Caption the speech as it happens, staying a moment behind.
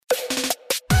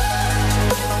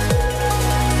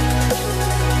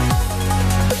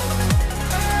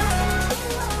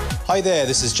Hi there,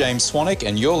 this is James Swanwick,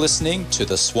 and you're listening to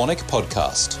the Swanwick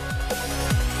Podcast.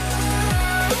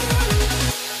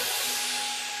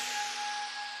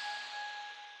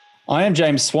 I am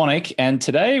James Swanwick, and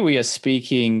today we are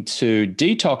speaking to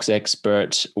detox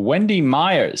expert Wendy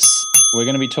Myers. We're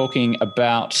going to be talking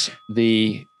about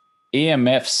the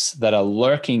EMFs that are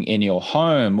lurking in your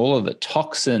home, all of the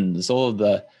toxins, all of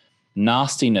the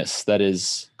nastiness that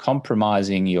is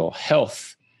compromising your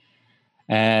health.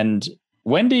 And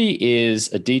Wendy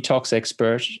is a detox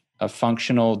expert, a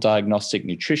functional diagnostic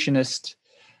nutritionist.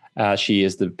 She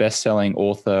is the best-selling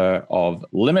author of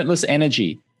Limitless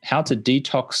Energy, How to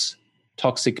Detox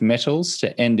Toxic Metals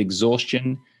to End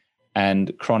Exhaustion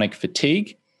and Chronic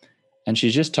Fatigue. And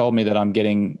she's just told me that I'm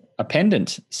getting a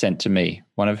pendant sent to me,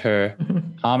 one of her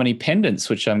Harmony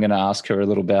pendants, which I'm going to ask her a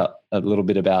little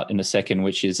bit about in a second,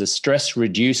 which is a stress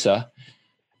reducer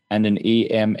and an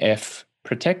EMF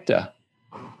protector.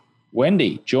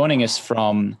 Wendy, joining us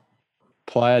from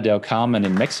Playa del Carmen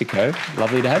in Mexico.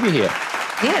 Lovely to have you here.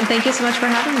 Yeah, thank you so much for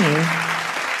having me.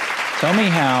 Tell me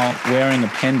how wearing a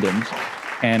pendant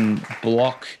can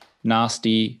block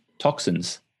nasty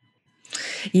toxins.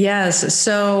 Yes.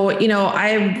 So,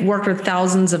 I've worked with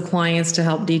thousands of clients to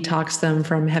help detox them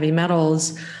from heavy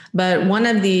metals. But one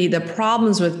of the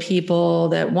problems with people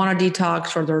that want to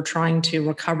detox or they're trying to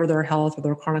recover their health or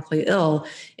they're chronically ill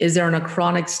is they're in a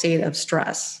chronic state of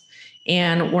stress.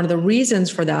 And one of the reasons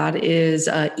for that is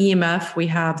EMF. We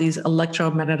have these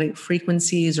electromagnetic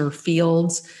frequencies or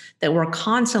fields that we're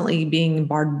constantly being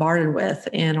bombarded with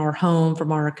in our home,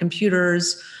 from our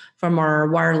computers, from our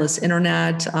wireless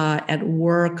internet, at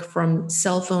work, from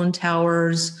cell phone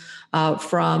towers,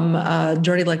 from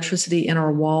dirty electricity in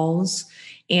our walls.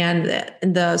 And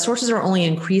the sources are only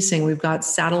increasing. We've got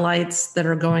satellites that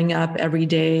are going up every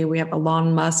day. We have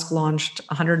Elon Musk launched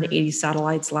 180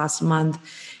 satellites last month.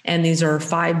 And these are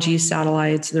 5G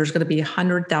satellites. There's going to be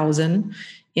 100,000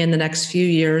 in the next few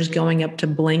years going up to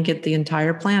blanket the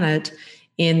entire planet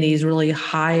in these really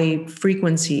high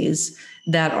frequencies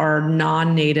that are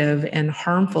non-native and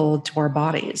harmful to our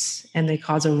bodies. And they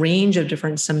cause a range of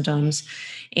different symptoms.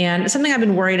 And it's something I've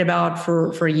been worried about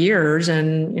for years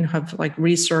and have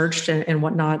researched and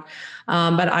whatnot.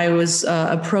 But I was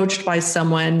approached by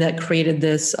someone that created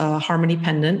this Harmony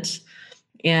pendant.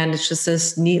 And it's just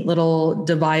this neat little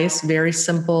device, very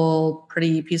simple,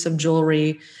 pretty piece of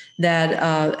jewelry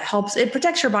that helps. It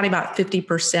protects your body about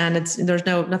 50%. There's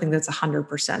nothing that's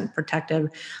 100% protective,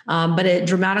 but it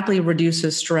dramatically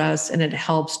reduces stress and it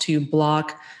helps to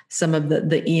block some of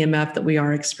the EMF that we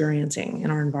are experiencing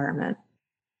in our environment.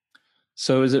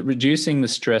 So is it reducing the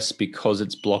stress because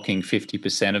it's blocking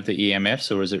 50% of the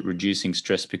EMFs, or is it reducing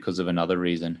stress because of another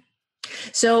reason?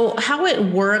 So how it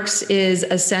works is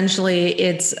essentially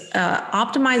it's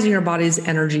optimizing your body's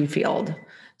energy field.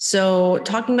 So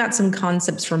talking about some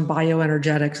concepts from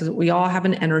bioenergetics, we all have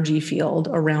an energy field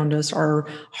around us. Our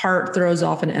heart throws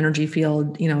off an energy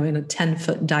field, in a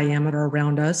 10-foot diameter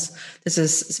around us. This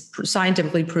is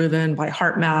scientifically proven by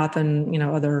HeartMath and,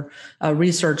 other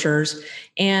researchers.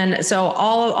 And so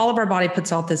all of our body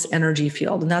puts out this energy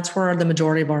field, and that's where the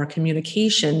majority of our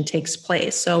communication takes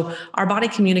place. So our body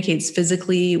communicates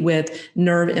physically with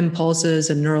nerve impulses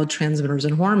and neurotransmitters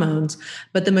and hormones,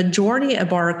 but the majority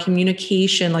of our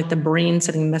communication, like the brain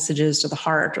sending messages to the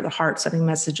heart or the heart sending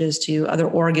messages to other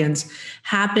organs,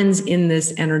 happens in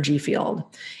this energy field.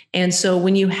 And so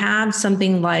when you have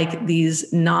something like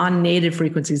these non-native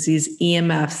frequencies, these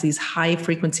EMFs, these high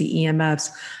frequency EMFs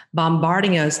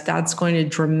bombarding us, that's going to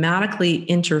dramatically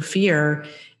interfere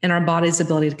in our body's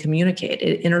ability to communicate.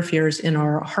 It interferes in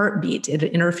our heartbeat. It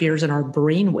interferes in our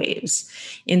brain waves.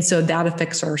 And so that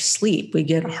affects our sleep. We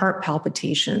get heart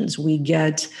palpitations. We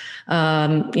get,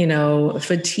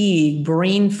 fatigue,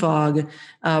 brain fog.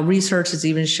 Research is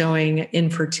even showing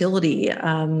infertility,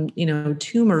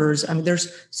 tumors.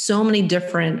 There's so many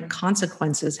different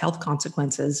consequences, health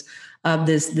consequences of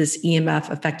this EMF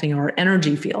affecting our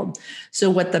energy field. So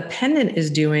what the pendant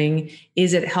is doing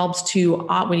is it helps to,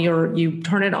 when you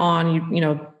turn it on,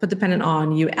 you put the pendant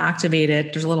on, you activate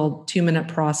it. There's a little 2-minute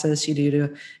process you do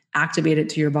to activate it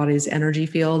to your body's energy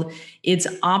field. It's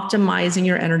optimizing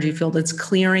your energy field. It's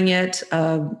clearing it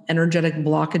of energetic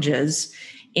blockages,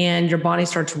 and your body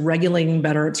starts regulating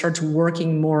better. It starts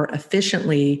working more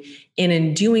efficiently, and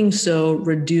in doing so,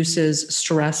 reduces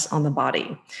stress on the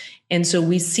body. And so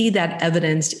we see that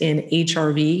evidenced in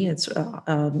HRV. It's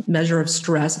a measure of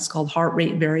stress. It's called heart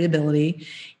rate variability.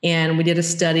 And we did a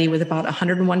study with about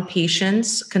 101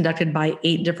 patients conducted by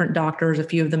 8 different doctors, a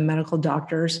few of them medical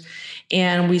doctors.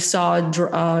 And we saw,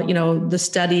 the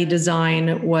study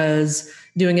design was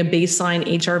doing a baseline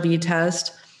HRV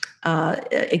test,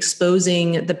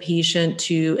 exposing the patient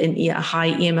to a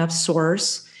high EMF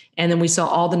source. And then we saw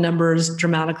all the numbers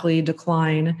dramatically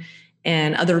decline,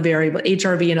 and other variable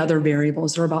HRV and other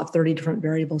variables. There were about 30 different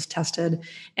variables tested.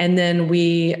 And then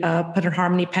we put a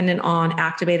harmony pendant on,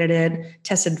 activated it,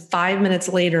 tested 5 minutes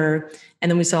later.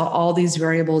 And then we saw all these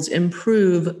variables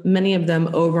improve, many of them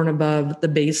over and above the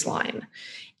baseline.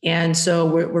 And so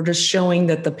we're just showing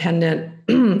that the pendant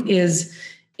is,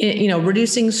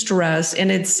 reducing stress,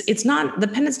 and it's not, the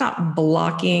pendant's not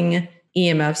blocking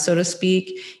EMF, so to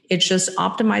speak. It's just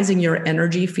optimizing your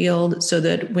energy field so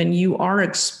that when you are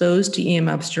exposed to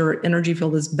EMFs, your energy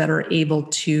field is better able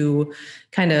to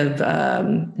kind of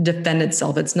defend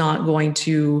itself. It's not going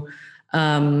to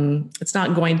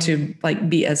like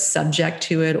be as subject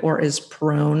to it or as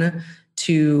prone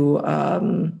to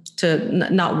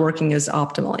not working as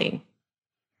optimally.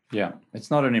 Yeah,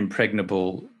 it's not an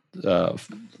impregnable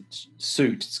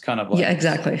suit. It's kind of like, yeah,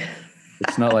 exactly.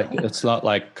 It's not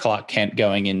like Clark Kent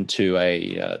going into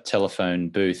a telephone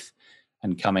booth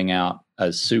and coming out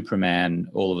as Superman,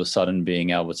 all of a sudden being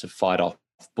able to fight off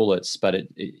bullets, but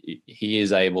he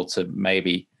is able to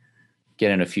maybe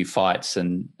get in a few fights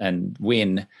and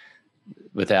win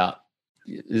without.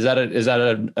 Is that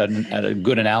a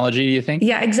good analogy, do you think?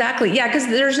 Yeah, exactly. Yeah, because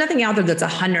there's nothing out there that's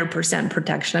 100%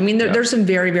 protection. I mean, there's some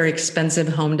very, very expensive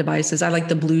home devices. I like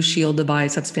the Blue Shield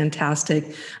device. That's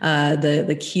fantastic.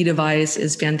 The Key device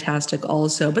is fantastic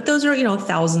also. But those are,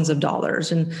 thousands of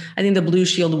dollars. And I think the Blue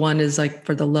Shield one is like,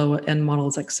 for the low end model,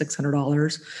 it's like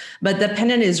 $600. But the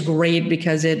pendant is great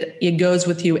because it goes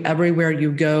with you everywhere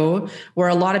you go, where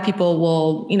a lot of people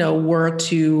will, work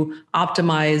to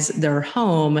optimize their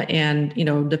home and,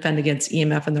 defend against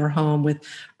EMF in their home with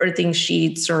earthing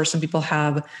sheets, or some people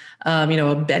have,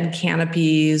 bed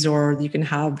canopies, or you can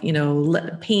have,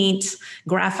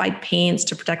 graphite paints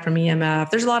to protect from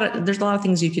EMF. There's a lot of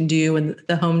things you can do in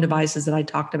the home devices that I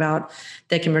talked about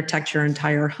that can protect your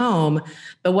entire home.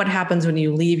 But what happens when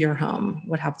you leave your home?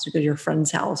 What happens when you go to your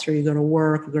friend's house, or you go to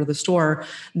work, or go to the store?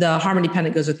 The Harmony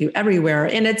pendant goes with you everywhere.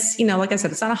 And it's, like I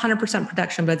said, it's not 100%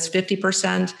 protection, but it's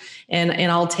 50%.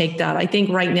 And I'll take that. I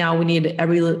think right now we need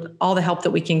all the help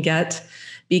that we can get,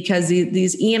 because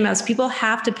these EMFs, people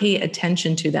have to pay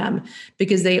attention to them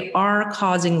because they are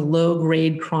causing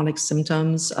low-grade chronic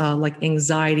symptoms like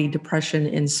anxiety, depression,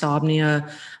 insomnia,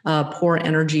 poor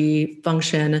energy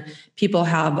function. People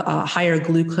have higher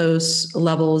glucose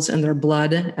levels in their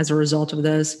blood as a result of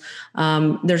this.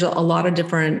 There's a lot of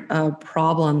different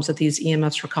problems that these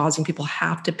EMFs are causing. People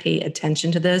have to pay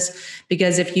attention to this,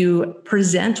 because if you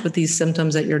present with these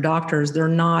symptoms at your doctors, they're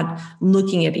not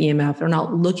looking at EMF, they're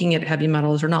not looking at heavy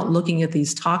metals, they're not looking at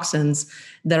these toxins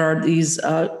that are these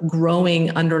growing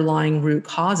underlying root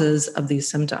causes of these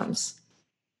symptoms.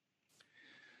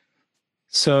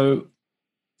 So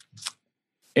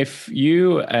if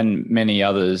you and many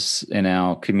others in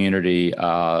our community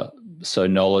are so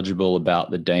knowledgeable about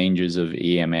the dangers of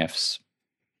EMFs,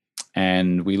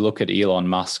 and we look at Elon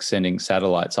Musk sending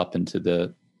satellites up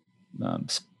into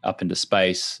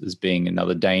space as being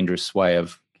another dangerous way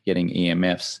of getting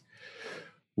EMFs,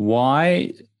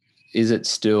 why is it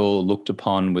still looked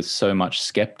upon with so much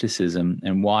skepticism,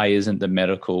 and why isn't the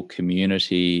medical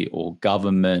community or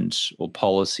government or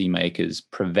policymakers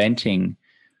preventing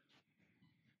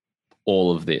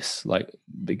all of this? Like,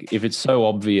 if it's so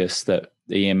obvious that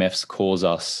the EMFs cause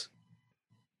us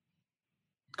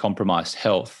compromised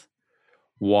health,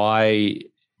 why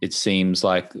it seems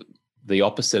like the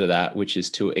opposite of that, which is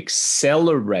to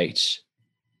accelerate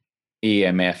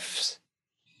EMFs,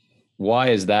 why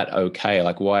is that okay?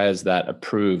 Like, why is that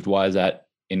approved? Why is that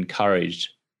encouraged?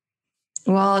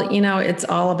 Well, it's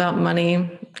all about money.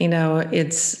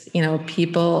 It's,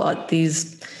 people,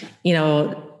 these,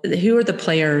 who are the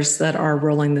players that are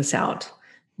rolling this out?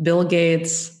 Bill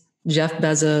Gates, Jeff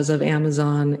Bezos of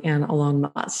Amazon, and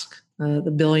Elon Musk, the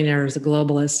billionaires, the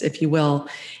globalists, if you will.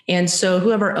 And so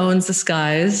whoever owns the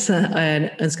skies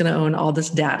and is going to own all this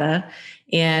data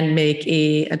and make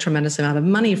a tremendous amount of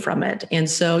money from it. And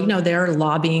so, they're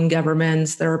lobbying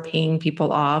governments, they're paying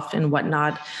people off and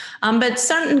whatnot. But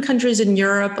certain countries in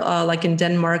Europe, like in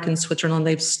Denmark and Switzerland,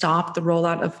 they've stopped the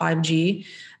rollout of 5G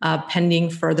pending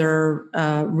further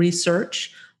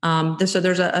research. So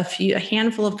there's a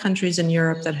handful of countries in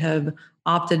Europe that have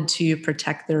opted to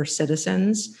protect their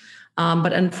citizens.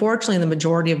 But unfortunately, in the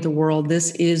majority of the world,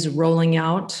 this is rolling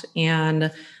out.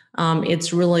 And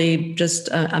It's really just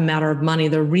a matter of money.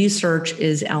 The research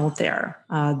is out there.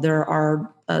 There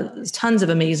are tons of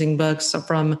amazing books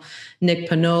from Nick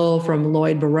Pineau, from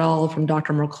Lloyd Burrell, from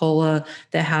Dr. Mercola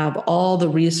that have all the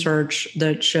research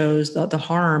that shows the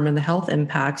harm and the health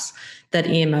impacts that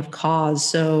EMF cause.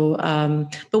 So,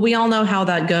 but we all know how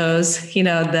that goes,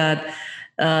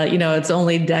 it's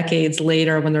only decades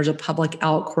later when there's a public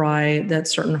outcry that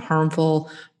certain harmful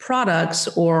products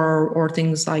or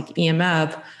things like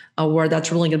EMF, where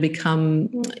that's really going to become,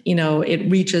 it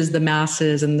reaches the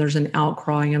masses and there's an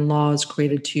outcry and laws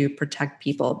created to protect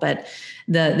people. But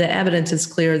the evidence is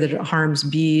clear that it harms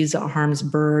bees, it harms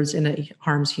birds, and it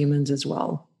harms humans as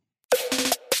well.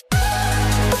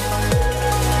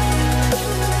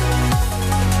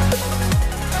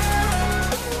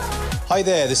 Hi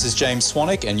there, this is James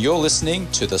Swanwick, and you're listening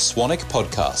to the Swanwick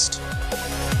Podcast.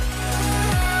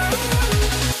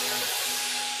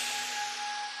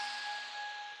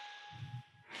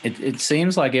 It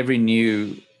seems like every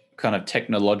new kind of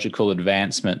technological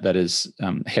advancement that is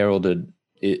heralded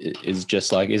is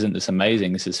just like, isn't this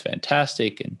amazing? This is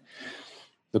fantastic. And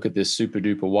look at this super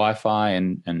duper Wi-Fi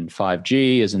and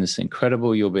 5G. Isn't this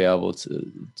incredible? You'll be able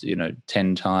to,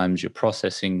 10 times your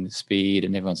processing speed,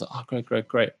 and everyone's like, oh,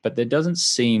 great. But there doesn't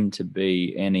seem to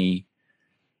be any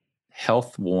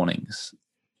health warnings.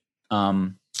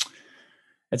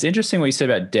 It's interesting what you said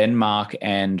about Denmark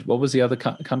and what was the other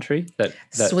country? That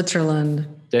Switzerland.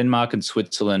 Denmark and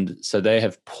Switzerland. So they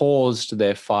have paused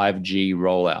their 5G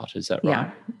rollout. Is that right?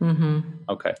 Yeah. Mm-hmm.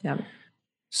 Okay. Yeah.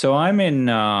 So I'm in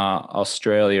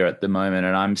Australia at the moment,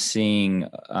 and I'm seeing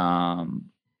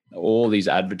all these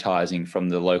advertising from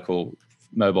the local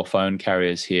mobile phone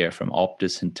carriers here, from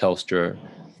Optus and Telstra,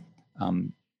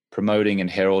 promoting and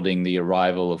heralding the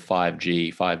arrival of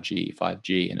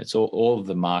 5G, and it's all of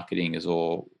the marketing is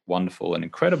all wonderful and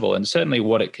incredible, and certainly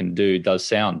what it can do does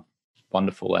sound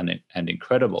wonderful and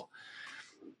incredible.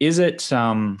 Is it?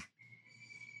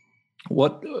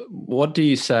 What do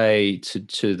you say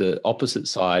to the opposite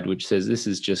side, which says this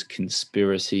is just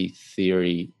conspiracy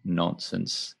theory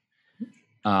nonsense,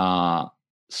 and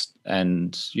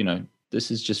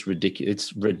this is just ridiculous?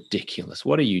 It's ridiculous.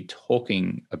 What are you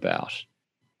talking about?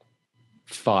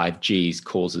 5G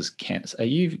causes cancer. Are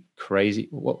you crazy?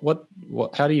 What?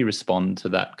 How do you respond to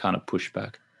that kind of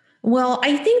pushback? Well,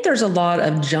 I think there's a lot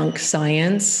of junk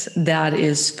science that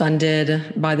is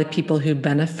funded by the people who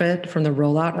benefit from the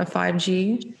rollout of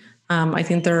 5G. I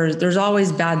think there's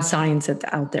always bad science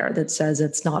out there that says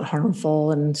it's not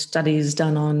harmful, and studies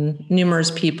done on numerous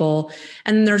people.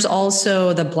 And there's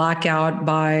also the blackout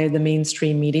by the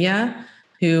mainstream media,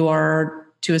 who are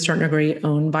to a certain degree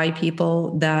owned by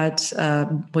people that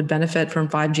would benefit from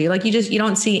 5G. Like you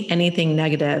don't see anything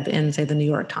negative in, say, the New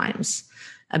York Times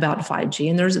about 5G.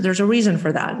 And there's a reason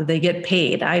for that. They get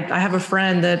paid. I have a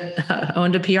friend that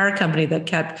owned a PR company that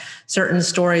kept certain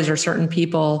stories or certain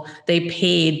people, they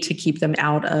paid to keep them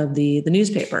out of the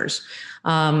newspapers.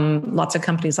 Lots of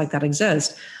companies like that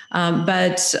exist.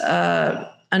 But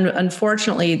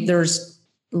unfortunately, there's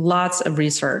lots of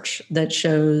research that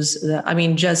shows that,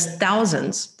 just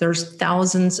thousands. There's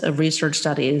thousands of research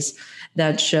studies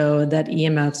that show that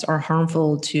EMFs are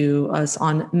harmful to us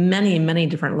on many, many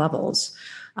different levels.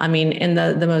 And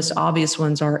the most obvious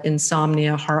ones are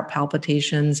insomnia, heart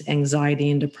palpitations,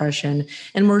 anxiety, and depression.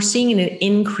 And we're seeing an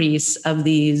increase of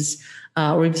these.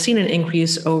 We've seen an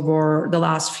increase over the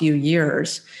last few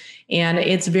years. And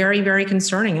it's very, very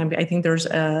concerning. I think there's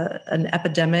an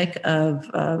epidemic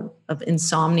of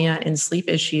insomnia and sleep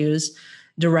issues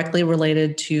directly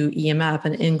related to EMF,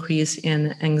 an increase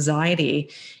in anxiety.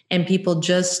 And people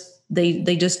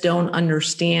they just don't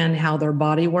understand how their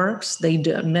body works.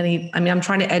 I'm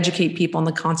trying to educate people on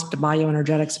the concept of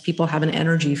bioenergetics. People have an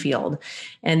energy field,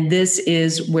 and this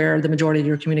is where the majority of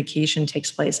your communication takes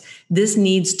place. This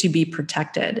needs to be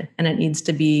protected, and it needs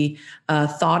to be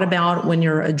thought about when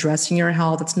you're addressing your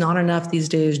health. It's not enough these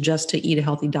days just to eat a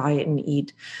healthy diet and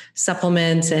eat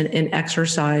supplements and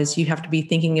exercise. You have to be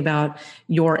thinking about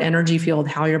your energy field,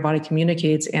 how your body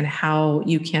communicates, and how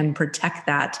you can protect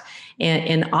that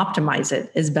and optimize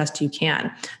it as best you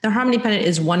can. The Harmony Pendant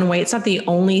is one way. It's not the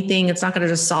only thing. It's not going to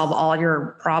just solve all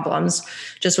your problems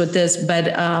just with this.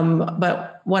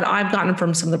 But what I've gotten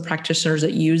from some of the practitioners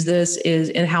that use this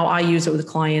is, and how I use it with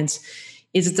clients,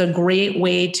 is it's a great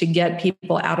way to get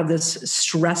people out of this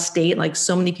stress state. Like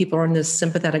so many people are in this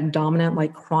sympathetic dominant,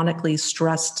 like chronically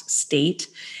stressed state.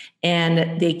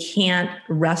 and they can't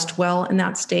rest well in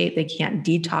that state. They can't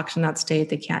detox in that state.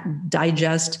 They can't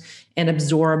digest and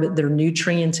absorb their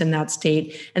nutrients in that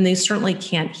state. And they certainly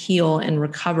can't heal and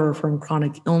recover from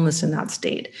chronic illness in that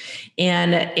state.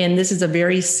 And this is a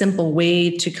very simple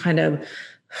way to kind of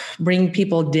bring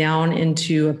people down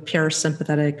into a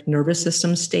parasympathetic nervous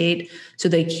system state so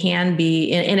they can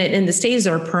be, and the stays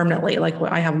are permanently. Like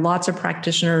I have lots of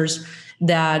practitioners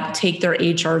that take their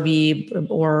HRV,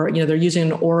 or they're using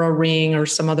an Aura ring or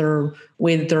some other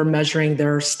way that they're measuring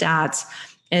their stats,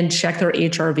 and check their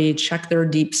HRV, check their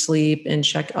deep sleep, and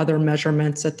check other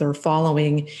measurements that they're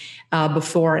following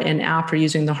before and after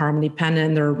using the Harmony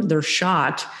Pendant. They're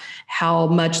shocked how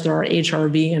much their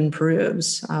HRV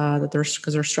improves,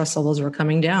 because their stress levels are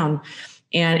coming down.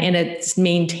 And it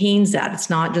maintains that. It's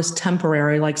not just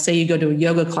temporary. Like say you go to a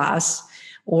yoga class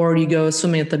or you go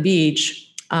swimming at the beach,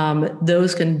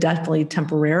 those can definitely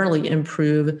temporarily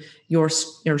improve your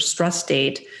stress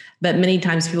state. But many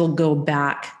times people go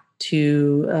back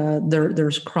to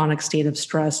their chronic state of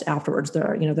stress afterwards.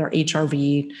 Their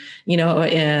HRV,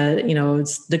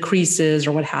 it's decreases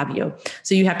or what have you.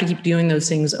 So you have to keep doing those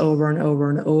things over and over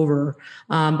and over.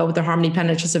 But with the Harmony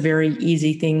Pendant, it's just a very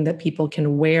easy thing that people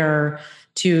can wear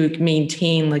to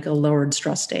maintain like a lowered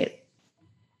stress state.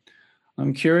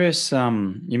 I'm curious.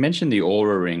 You mentioned the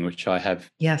Aura ring, which I have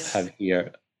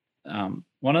here.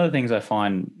 One of the things I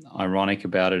find ironic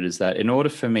about it is that in order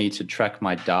for me to track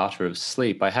my data of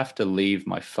sleep, I have to leave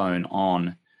my phone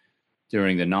on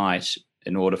during the night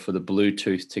in order for the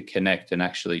Bluetooth to connect and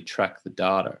actually track the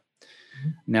data. Mm-hmm.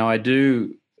 Now I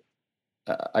do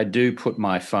put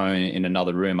my phone in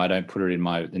another room. I don't put it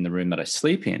in the room that I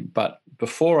sleep in. But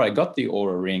before I got the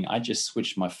Aura ring, I just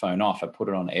switched my phone off. I put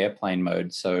it on airplane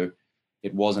mode so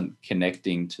it wasn't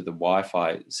connecting to the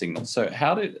Wi-Fi signal. So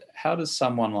how does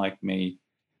someone like me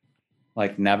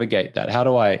navigate that? How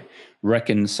do I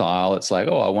reconcile? It's like,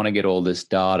 I want to get all this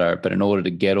data, but in order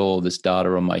to get all this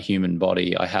data on my human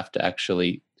body, I have to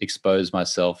actually expose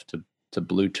myself to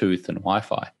Bluetooth and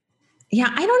Wi-Fi. Yeah,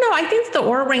 I don't know. I think the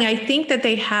Aura Ring, I think that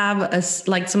they have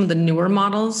like some of the newer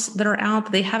models that are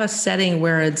out, they have a setting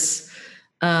where it's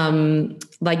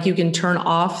like you can turn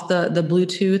off the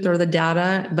Bluetooth or the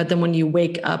data, but then when you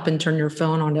wake up and turn your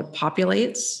phone on, it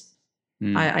populates.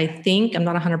 I think, I'm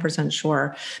not 100%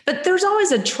 sure, but there's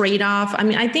always a trade-off. I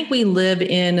mean, I think we live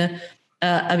in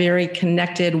a very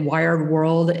connected, wired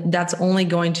world that's only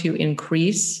going to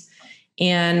increase.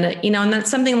 And, and that's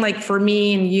something like for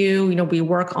me and you, we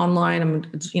work online,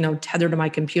 I'm, tethered to my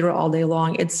computer all day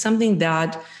long. It's something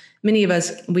that many of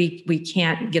us, we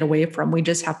can't get away from. We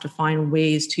just have to find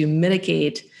ways to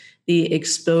mitigate the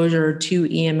exposure to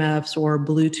EMFs or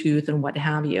Bluetooth and what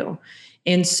have you.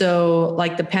 And so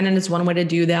like the pendant is one way to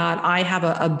do that. I have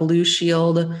a Blue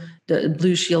Shield, the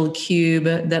Blue Shield cube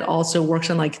that also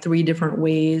works in like 3 different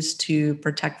ways to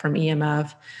protect from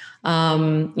EMF.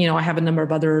 I have a number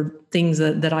of other things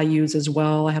that I use as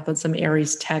well. I have some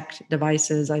Aries Tech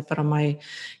devices I put on my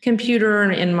computer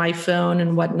and in my phone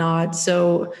and whatnot.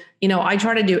 So, I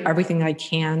try to do everything I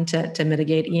can to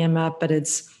mitigate EMF, but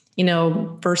it's,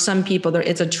 for some people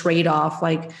it's a trade-off.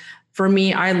 Like for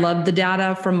me, I love the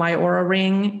data from my Aura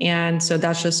Ring. And so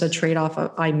that's just a trade-off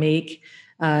I make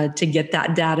to get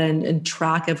that data and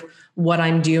track if what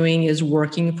I'm doing is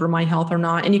working for my health or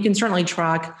not. And you can certainly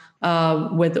track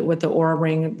with the Aura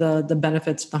Ring, the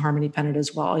benefits of the Harmony Pendant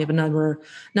as well. You have a number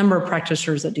of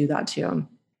practitioners that do that too.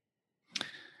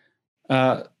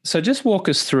 So just walk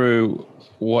us through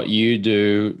what you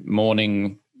do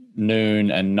morning, noon,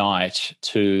 and night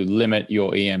to limit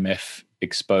your EMF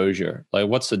exposure. Like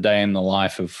what's the day in the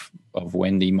life of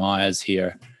Wendy Myers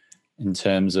here in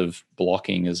terms of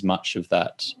blocking as much of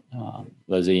that,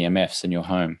 those EMFs in your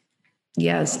home?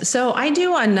 Yes. So I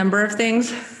do a number of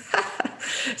things.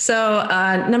 So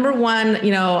number one,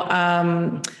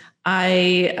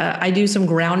 I do some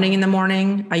grounding in the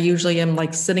morning. I usually am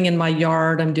like sitting in my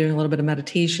yard. I'm doing a little bit of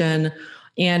meditation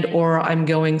or I'm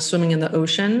going swimming in the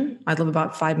ocean. I live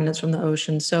about 5 minutes from the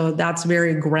ocean. So that's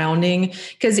very grounding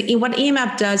because what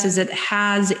EMF does is it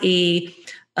has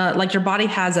like your body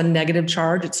has a negative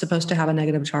charge. It's supposed to have a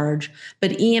negative charge,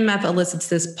 but EMF elicits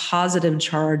this positive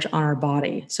charge on our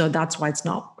body. So that's why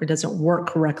it doesn't work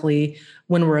correctly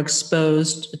when we're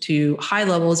exposed to high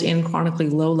levels and chronically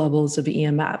low levels of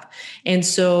EMF. And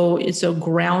so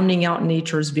grounding out in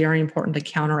nature is very important to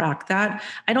counteract that.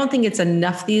 I don't think it's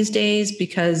enough these days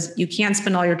because you can't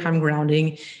spend all your time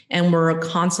grounding and we're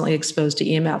constantly exposed to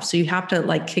EMF. So you have to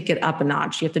like kick it up a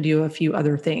notch. You have to do a few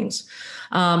other things.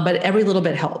 But every little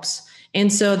bit helps.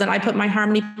 And so then I put my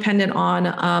Harmony pendant on.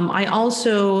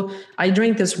 I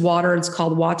drink this water. It's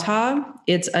called Wata.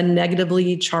 It's a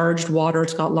negatively charged water.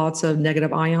 It's got lots of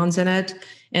negative ions in it,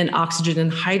 and oxygen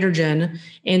and hydrogen.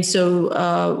 And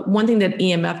so one thing that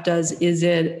EMF does is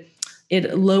it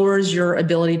lowers your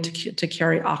ability to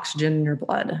carry oxygen in your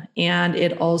blood. And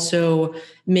it also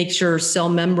makes your cell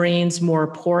membranes more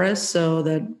porous so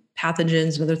that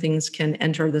pathogens and other things can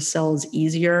enter the cells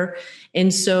easier.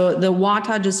 And so the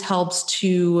Wata just helps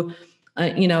to,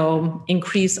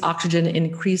 increase oxygen,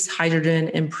 increase hydrogen,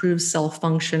 improve cell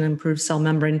function, improve cell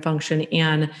membrane function,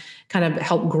 and kind of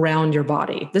help ground your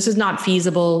body. This is not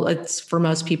feasible. It's for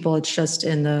most people. It's just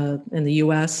in the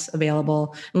U.S.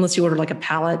 available, unless you order like a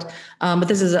pallet. But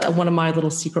this is one of my little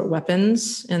secret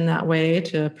weapons in that way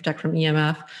to protect from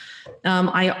EMF.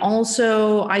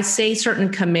 I say certain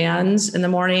commands in the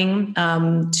morning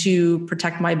to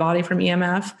protect my body from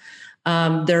EMF.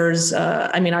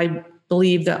 I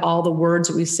believe that all the words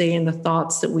that we say and the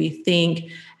thoughts that we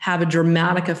think have a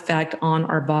dramatic effect on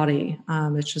our body.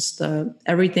 It's just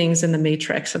everything's in the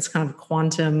matrix. It's kind of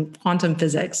quantum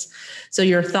physics. So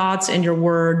your thoughts and your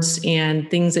words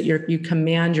and things that you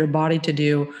command your body to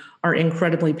do are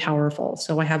incredibly powerful.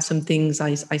 So I have some things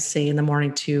I say in the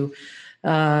morning to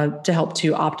help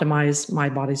to optimize my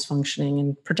body's functioning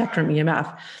and protect from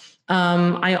EMF.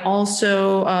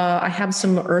 I have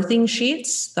some earthing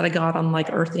sheets that I got on like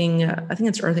earthing, I think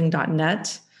it's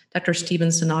earthing.net, Dr. Stephen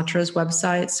Sinatra's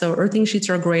website. So earthing sheets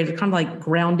are great. They're kind of like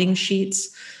grounding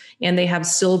sheets, and they have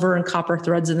silver and copper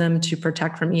threads in them to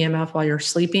protect from EMF while you're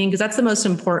sleeping. Because that's the most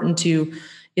important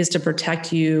is to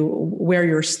protect you where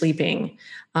you're sleeping.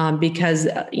 Because,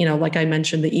 like I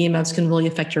mentioned, the EMFs can really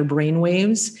affect your brain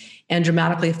waves and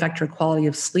dramatically affect your quality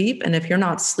of sleep. And if you're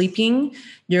not sleeping,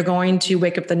 you're going to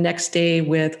wake up the next day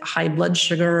with high blood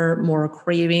sugar, more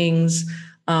cravings.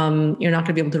 You're not going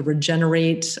to be able to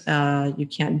regenerate. You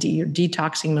can't, you're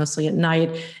detoxing mostly at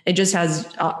night. It just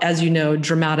has, as you know,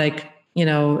 dramatic,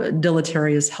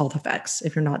 deleterious health effects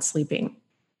if you're not sleeping.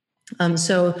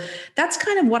 So that's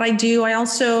kind of what I do. I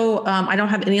also, I don't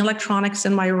have any electronics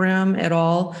in my room at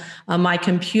all. My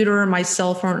computer, my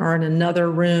cell phone are in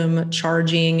another room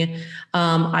charging.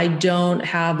 I don't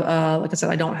have, like I said,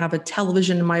 I don't have a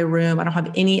television in my room. I don't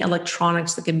have any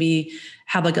electronics that can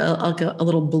have like a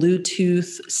little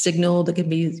Bluetooth signal that can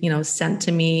be, sent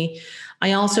to me.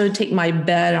 I also take my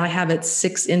bed, I have it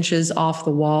 6 inches off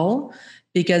the wall,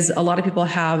 because a lot of people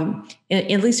have,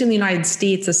 at least in the United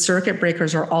States, the circuit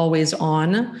breakers are always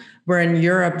on, where in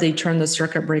Europe, they turn the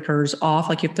circuit breakers off.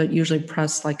 Like you have to usually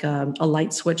press like a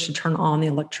light switch to turn on the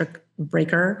electric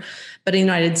breaker. But in the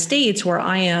United States, where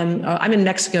I am, I'm in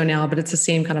Mexico now, but it's the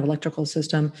same kind of electrical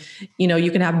system.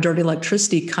 You can have dirty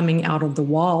electricity coming out of the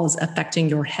walls, affecting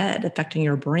your head, affecting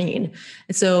your brain.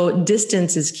 And so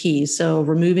distance is key. So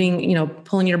removing,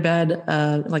 pulling your bed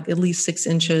like at least 6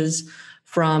 inches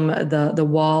from the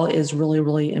wall is really,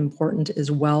 really important as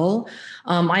well.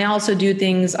 I also do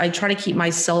things, I try to keep my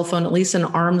cell phone at least an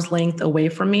arm's length away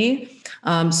from me.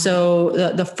 So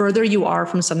the further you are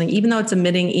from something, even though it's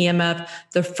emitting EMF,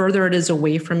 the further it is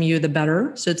away from you, the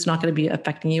better. So it's not going to be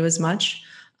affecting you as much.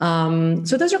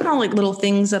 So those are kind of like little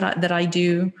things that I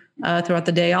do throughout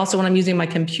the day. Also, when I'm using my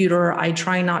computer, I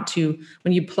try not to,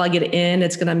 when you plug it in,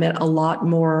 it's going to emit a lot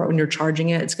more, when you're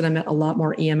charging it, it's going to emit a lot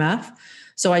more EMF.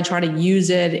 So I try to use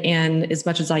it and as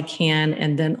much as I can,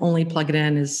 and then only plug it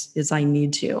in as I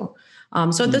need to.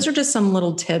 So those are just some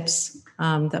little tips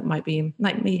that might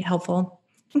be helpful.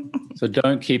 So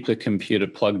don't keep the computer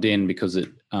plugged in, because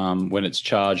when it's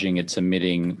charging, it's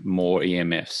emitting more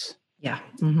EMFs. Yeah,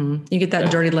 mm-hmm. You get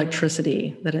that dirty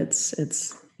electricity that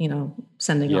it's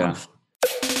sending off.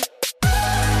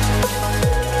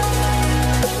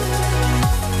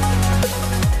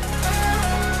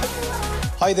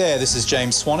 Hi there, this is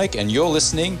James Swanwick, and you're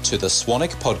listening to the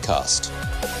Swanwick Podcast.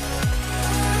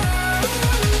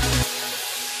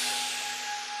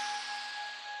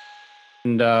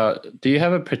 And do you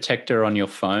have a protector on your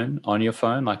phone?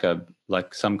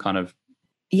 Like some kind of?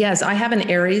 Yes, I have an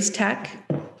Aries Tech.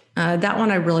 That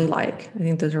one I really like. I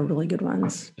think those are really good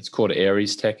ones. It's called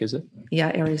Aries Tech, is it?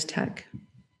 Yeah, Aries Tech.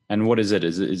 And what is it?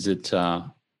 Is it?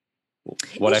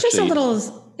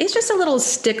 It's just a little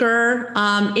sticker.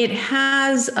 It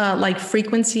has like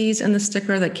frequencies in the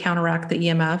sticker that counteract the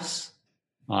EMFs.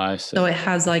 I see. So it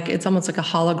has it's almost like a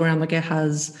hologram. Like it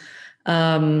has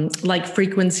like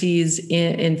frequencies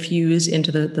infused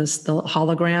into the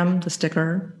hologram, the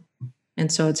sticker.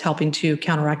 And so it's helping to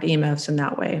counteract EMFs in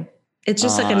that way. It's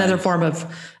just like another form of,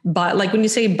 like when you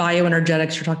say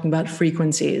bioenergetics, you're talking about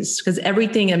frequencies, because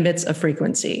everything emits a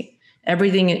frequency.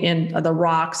 Everything in the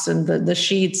rocks and the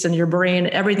sheets and your brain,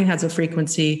 everything has a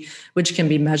frequency which can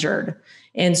be measured.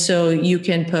 And so you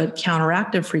can put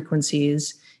counteractive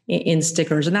frequencies in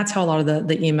stickers. And that's how a lot of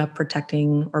the EMF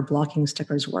protecting or blocking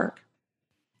stickers work.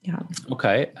 Yeah.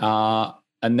 Okay.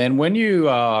 And then when you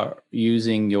are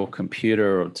using your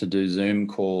computer to do Zoom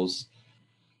calls,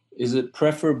 is it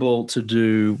preferable to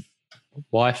do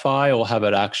Wi-Fi or have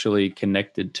it actually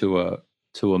connected to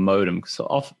a modem?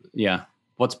 So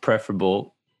what's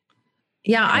preferable?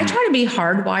 Yeah, I try to be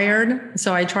hardwired.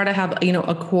 So I try to have,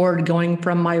 a cord going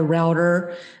from my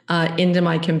router into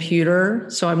my computer.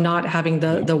 So I'm not having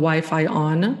the Wi-Fi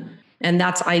on. And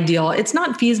that's ideal. It's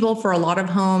not feasible for a lot of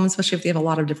homes, especially if they have a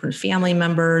lot of different family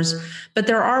members. But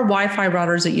there are Wi-Fi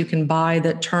routers that you can buy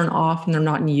that turn off when they're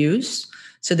not in use.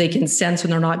 So they can sense when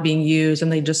they're not being used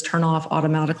and they just turn off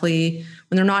automatically.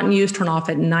 When they're not in use, turn off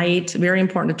at night. Very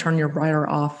important to turn your router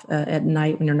off at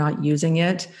night when you're not using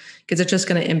it, because it's just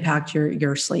going to impact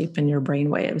your sleep and your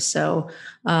brain waves. So,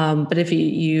 but if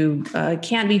you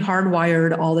can't be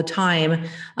hardwired all the time,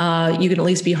 you can at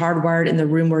least be hardwired in the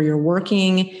room where you're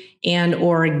working and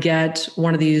or get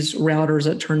one of these routers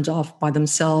that turns off by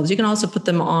themselves. You can also put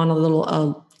them on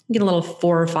get a little $4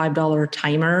 or $5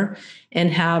 timer and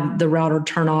have the router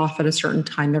turn off at a certain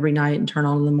time every night and turn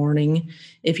on in the morning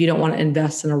if you don't want to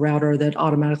invest in a router that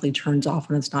automatically turns off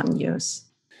when it's not in use.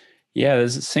 Yeah, it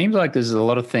seems like there's a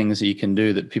lot of things that you can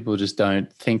do that people just don't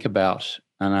think about.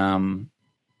 And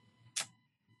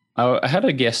I had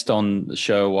a guest on the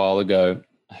show a while ago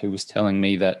who was telling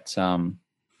me that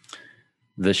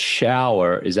the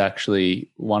shower is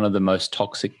actually one of the most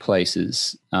toxic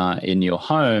places in your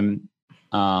home.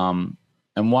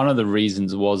 And one of the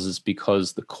reasons is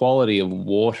because the quality of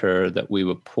water that we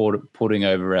were putting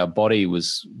over our body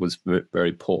was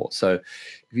very poor. So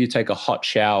if you take a hot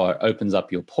shower, it opens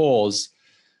up your pores,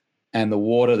 and the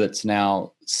water that's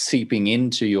now seeping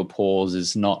into your pores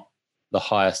is not the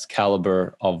highest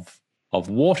caliber of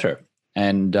water.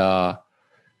 And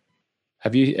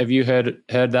have you heard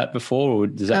that before? Or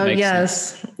does that make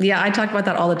sense? Yeah, I talk about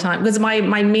that all the time because my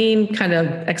main kind of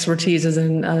expertise is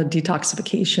in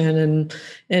detoxification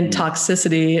and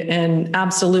toxicity. And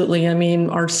absolutely, I mean,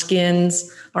 our skin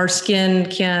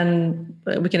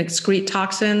we can excrete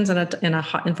toxins in a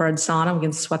hot infrared sauna. We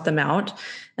can sweat them out,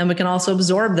 and we can also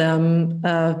absorb them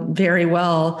very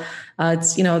well.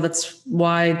 That's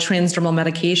why transdermal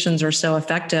medications are so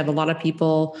effective. A lot of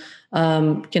people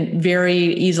can very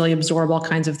easily absorb all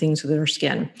kinds of things through their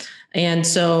skin. And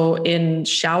so in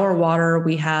shower water,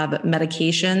 we have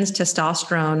medications.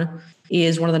 Testosterone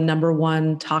is one of the number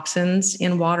one toxins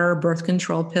in water, birth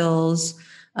control pills.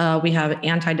 We have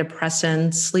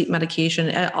antidepressants, sleep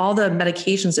medication, all the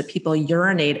medications that people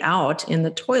urinate out in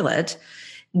the toilet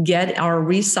are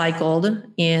recycled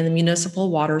in municipal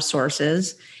water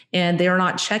sources. And they are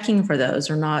not checking for those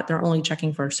they're only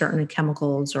checking for certain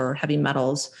chemicals or heavy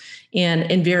metals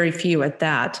and very few at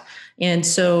that. And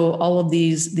so all of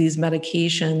these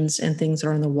medications and things that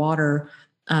are in the water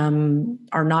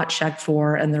are not checked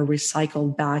for, and they're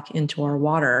recycled back into our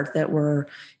water that we're,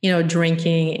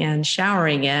 drinking and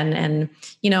showering in. And,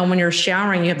 when you're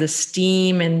showering, you have the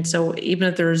steam. And so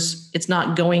even if it's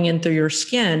not going in through your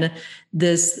skin,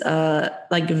 this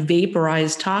like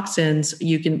vaporized toxins,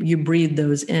 you breathe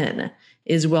those in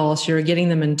as well. So you're getting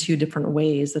them in two different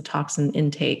ways, the toxin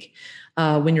intake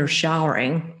when you're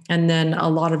showering. And then a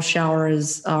lot of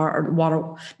showers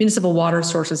municipal water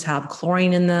sources have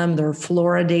chlorine in them. They're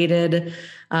fluoridated.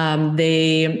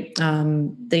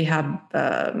 They have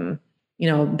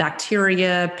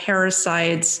bacteria,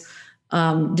 parasites,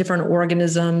 different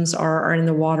organisms are in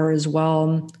the water as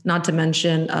well. Not to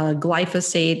mention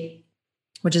glyphosate,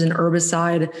 which is an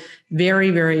herbicide,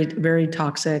 very, very, very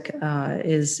toxic.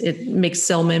 It makes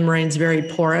cell membranes very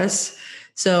porous.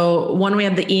 So one, we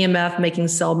have the EMF making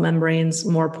cell membranes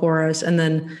more porous. And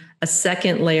then a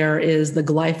second layer is the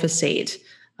glyphosate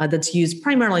that's used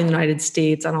primarily in the United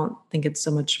States. I don't think it's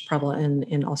so much prevalent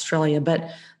in Australia,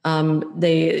 but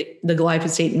the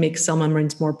glyphosate makes cell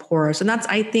membranes more porous. And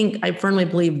I firmly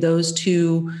believe those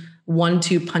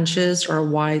 1-2 punches are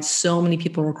why so many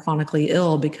people are chronically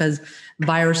ill, because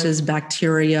viruses,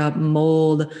 bacteria,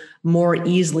 mold more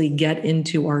easily get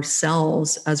into our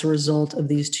cells as a result of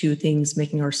these two things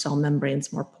making our cell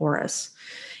membranes more porous.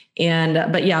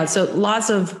 So lots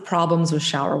of problems with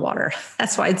shower water.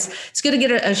 That's why it's good to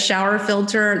get a shower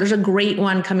filter. There's a great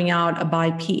one coming out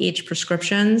by pH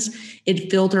Prescriptions.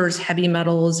 It filters heavy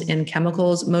metals and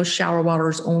chemicals. Most shower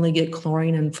waters only get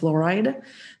chlorine and fluoride.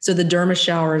 So the Derma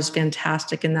shower is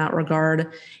fantastic in that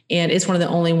regard. And it's one of the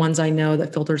only ones I know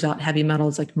that filters out heavy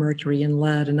metals like mercury and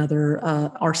lead and other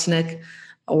arsenic.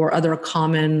 or other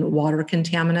common water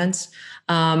contaminants.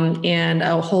 And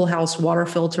a whole house water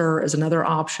filter is another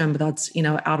option, but that's,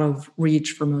 out of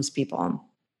reach for most people.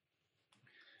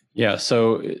 Yeah.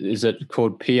 So is it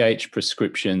called pH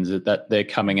prescriptions that they're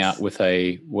coming out with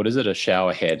a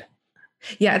shower head?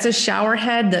 Yeah, it's a shower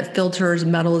head that filters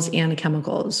metals and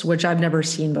chemicals, which I've never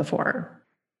seen before.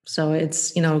 So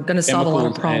it's, going to solve a lot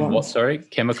of problems. And what, sorry?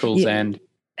 Chemicals and?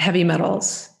 Heavy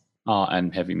metals. Oh,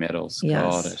 and heavy metals.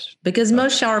 Yes. Got it. Because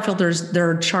most shower filters,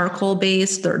 they're charcoal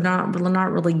based. They're not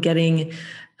really getting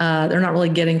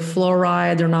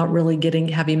fluoride. They're not really getting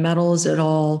heavy metals at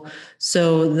all.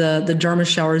 So the Derma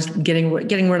shower is getting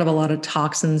rid of a lot of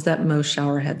toxins that most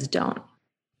shower heads don't.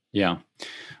 Yeah.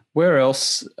 Where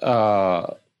else?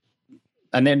 And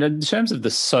then in terms of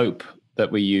the soap that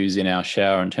we use in our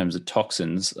shower in terms of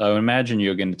toxins, I imagine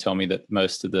you're going to tell me that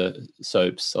most of the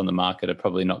soaps on the market are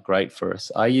probably not great for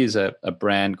us. I use a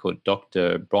brand called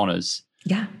Dr. Bronner's.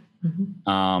 Yeah.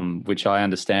 Mm-hmm. Which I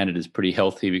understand it is pretty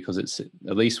healthy because it's,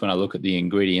 at least when I look at the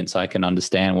ingredients, I can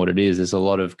understand what it is. There's a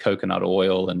lot of coconut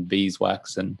oil and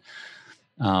beeswax and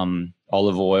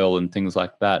olive oil and things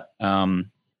like that.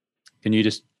 Can you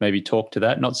just maybe talk to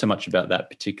that? Not so much about that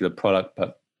particular product,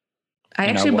 but I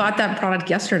actually bought that product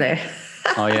yesterday.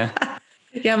 Oh, yeah?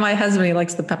 Yeah, my husband, he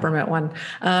likes the peppermint one.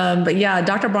 But yeah,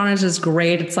 Dr. Bronner's is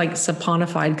great. It's like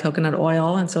saponified coconut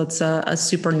oil. And so it's a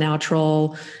super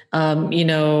natural,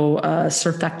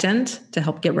 surfactant to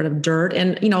help get rid of dirt.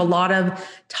 And, a lot of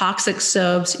toxic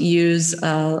soaps use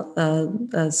sodium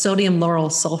lauryl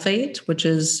sulfate, which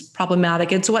is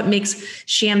problematic. It's what makes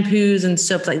shampoos and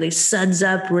soaps, like they suds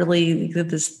up really,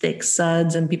 this thick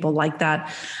suds, and people like that.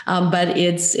 But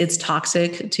it's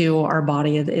toxic to our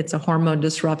body. It's a hormone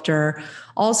disruptor.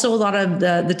 Also, a lot of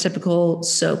the typical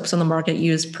soaps on the market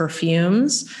use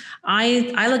perfumes.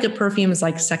 I look at perfumes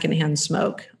like secondhand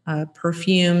smoke.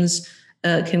 Perfumes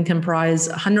can comprise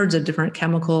hundreds of different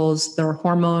chemicals. They're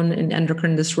hormone and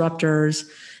endocrine disruptors.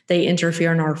 They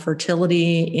interfere in our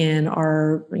fertility, in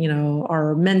our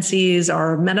menses,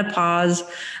 our menopause,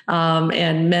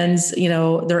 and men's,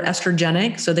 they're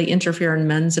estrogenic. So they interfere in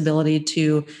men's ability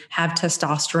to have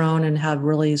testosterone and have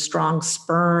really strong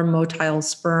sperm, motile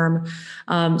sperm.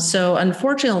 So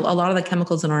unfortunately, a lot of the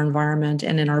chemicals in our environment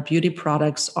and in our beauty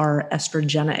products are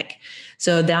estrogenic.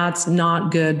 So that's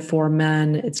not good for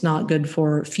men. It's not good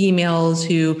for females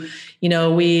who,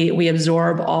 we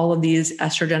absorb all of these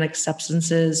estrogenic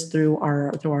substances through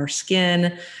our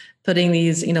skin, putting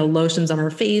these, lotions on our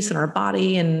face and our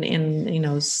body and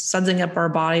sudsing up our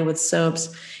body with soaps.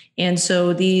 And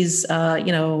so these,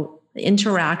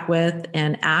 interact with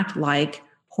and act like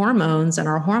hormones and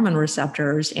our hormone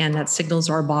receptors, and that signals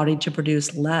our body to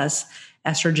produce less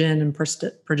estrogen and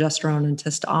progesterone and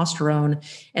testosterone,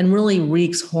 and really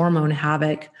wreaks hormone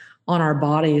havoc on our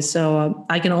bodies. So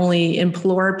I can only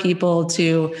implore people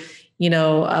to,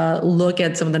 look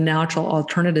at some of the natural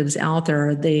alternatives out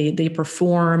there. They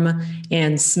perform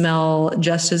and smell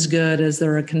just as good as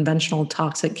their conventional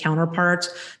toxic counterparts.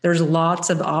 There's lots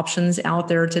of options out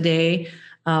there today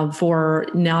for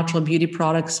natural beauty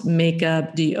products,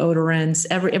 makeup, deodorants,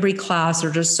 every class. There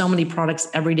are just so many products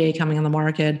every day coming on the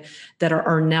market that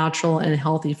are natural and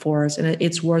healthy for us. And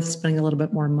it's worth spending a little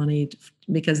bit more money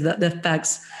because the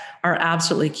effects are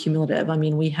absolutely cumulative. I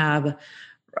mean, we have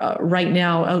right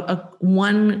now,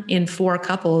 1 in 4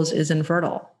 couples is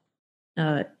infertile.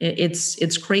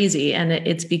 It's crazy. And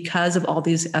it's because of all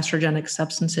these estrogenic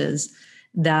substances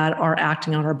that are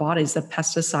acting on our bodies, the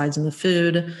pesticides in the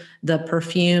food, the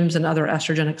perfumes and other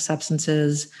estrogenic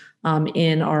substances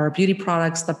in our beauty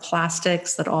products, the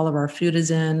plastics that all of our food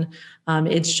is in.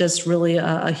 It's just really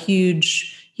a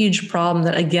huge problem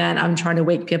that, again, I'm trying to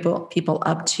wake people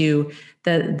up to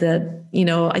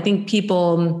that, I think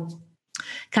people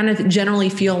kind of generally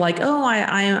feel like, oh,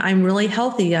 I'm really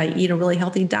healthy. I eat a really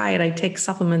healthy diet. I take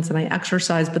supplements and I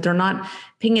exercise, but they're not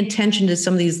paying attention to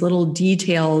some of these little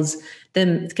details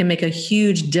that can make a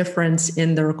huge difference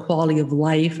in their quality of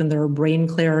life and their brain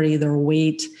clarity, their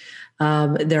weight,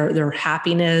 their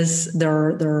happiness,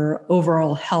 their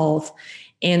overall health.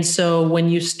 And so when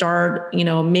you start,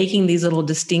 making these little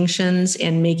distinctions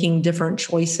and making different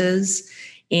choices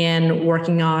and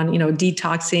working on,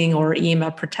 detoxing or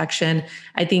EMF protection,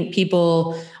 I think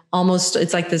people almost,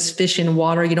 it's like this fish in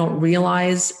water. You don't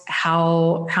realize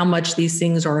how much these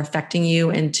things are affecting you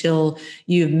until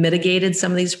you've mitigated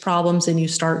some of these problems, and you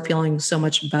start feeling so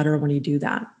much better when you do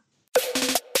that.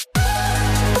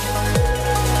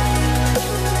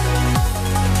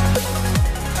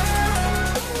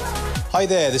 Hi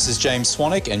there, this is James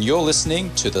Swanwick, and you're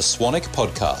listening to the Swanwick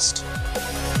Podcast.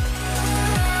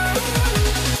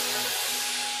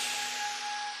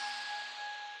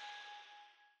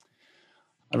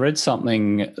 I read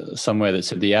something somewhere that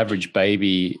said the average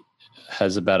baby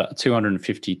has about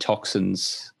 250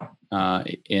 toxins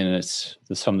in it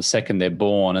from the second they're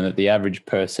born, and that the average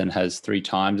person has 3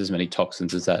 times as many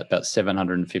toxins as that, about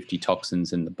 750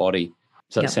 toxins in the body.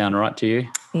 Does that sound right to you?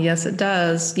 Yes, it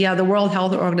does. Yeah, the World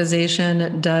Health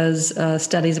Organization does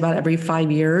studies about every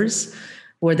 5 years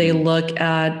where they look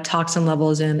at toxin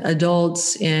levels in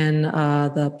adults, in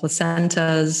the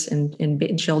placentas,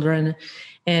 in children.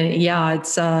 And yeah,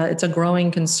 it's a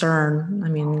growing concern. I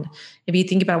mean, if you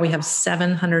think about it, we have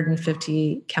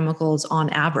 750 chemicals on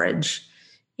average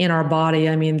in our body.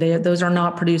 I mean, those are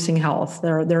not producing health.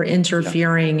 They're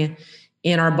interfering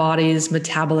in our body's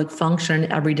metabolic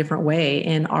function every different way,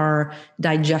 in our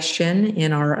digestion,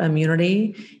 in our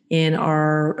immunity, in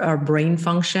our brain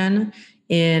function,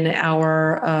 in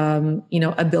our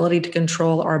ability to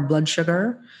control our blood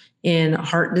sugar, in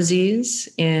heart disease,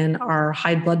 in our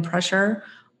high blood pressure.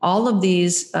 All of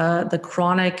these, the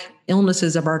chronic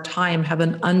illnesses of our time have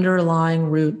an underlying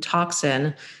root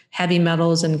toxin, heavy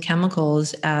metals and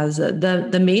chemicals as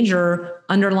the major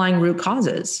underlying root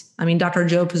causes. I mean, Dr.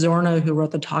 Joe Pizzorno, who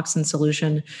wrote The Toxin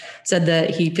Solution, said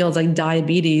that he feels like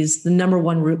diabetes, the number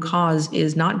one root cause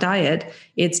is not diet,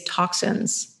 it's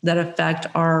toxins that affect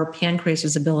our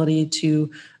pancreas's ability to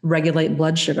regulate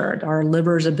blood sugar, our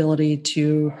liver's ability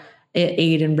to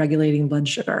aid in regulating blood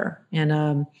sugar.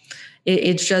 And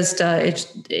it's just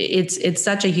it's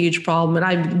such a huge problem, and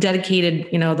I've dedicated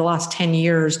the last 10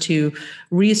 years to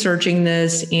researching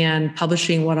this and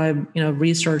publishing what I've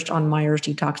researched on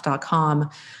MyersDetox.com,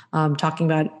 talking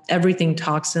about everything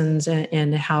toxins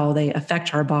and how they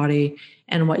affect our body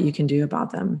and what you can do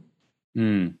about them.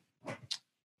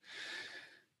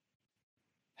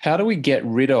 How do we get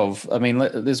rid of, I mean,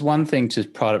 there's one thing to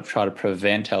try to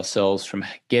prevent ourselves from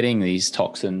getting these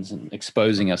toxins and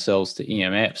exposing ourselves to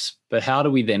EMFs, but how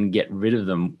do we then get rid of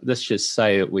them? Let's just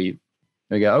say that we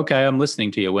go, okay, I'm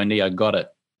listening to you, Wendy, I got it.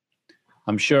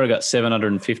 I'm sure I got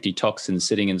 750 toxins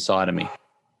sitting inside of me.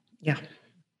 Yeah.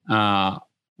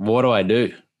 What do I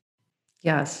do?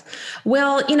 Yes.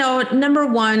 Well, number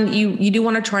one, you do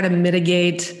want to try to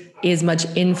mitigate as much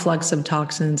influx of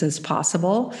toxins as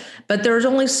possible, but there's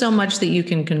only so much that you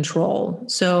can control.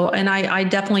 So, and I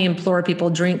definitely implore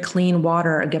people, drink clean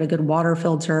water, get a good water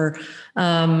filter,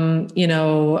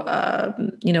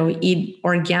 eat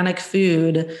organic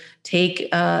food, take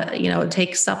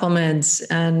supplements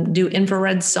and do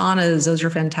infrared saunas. Those are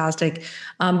fantastic.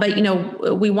 But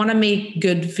we want to make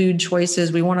good food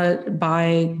choices. We want to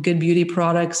buy good beauty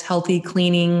products, healthy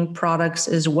cleaning products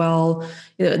as well.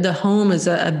 The home is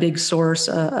a big source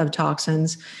of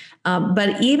toxins.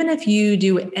 But even if you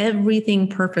do everything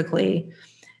perfectly,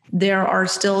 there are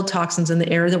still toxins in the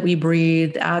air that we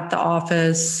breathe, at the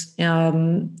office.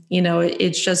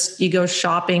 It's just, you go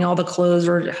shopping, all the clothes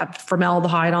have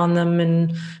formaldehyde on them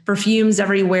and perfumes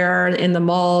everywhere in the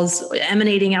malls,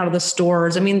 emanating out of the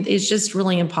stores. I mean, it's just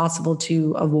really impossible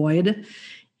to avoid.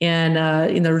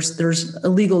 And there's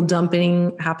illegal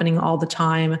dumping happening all the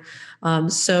time.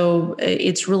 So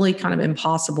it's really kind of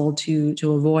impossible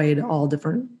to avoid all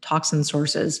different toxin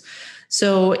sources.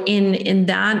 So in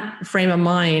that frame of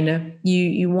mind,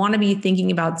 you want to be thinking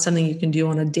about something you can do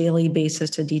on a daily basis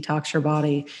to detox your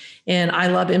body. And I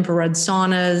love infrared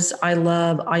saunas. I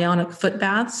love ionic foot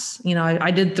baths.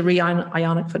 I did 3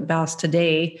 ionic foot baths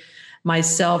today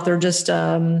myself. They're just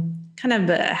kind of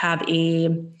have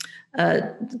a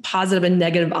positive and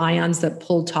negative ions that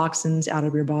pull toxins out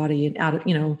of your body and out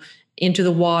of, into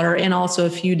the water. And also a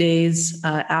few days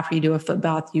after you do a foot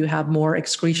bath, you have more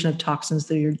excretion of toxins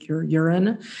through your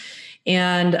urine.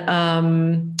 And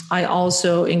I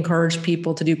also encourage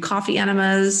people to do coffee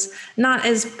enemas, not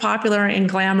as popular and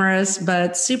glamorous,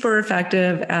 but super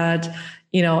effective at,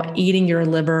 eating your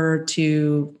liver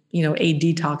to, a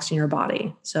detox in your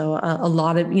body. So a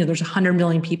lot of, there's 100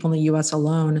 million people in the US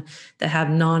alone that have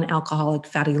non-alcoholic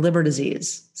fatty liver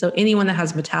disease. So anyone that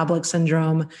has metabolic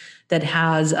syndrome, that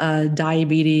has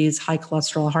diabetes, high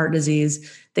cholesterol, heart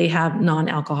disease, they have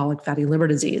non-alcoholic fatty liver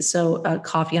disease. So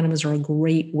coffee enemas are a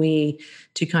great way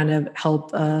to kind of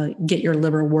help get your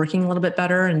liver working a little bit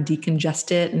better and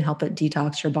decongest it and help it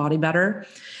detox your body better.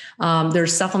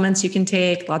 There's supplements you can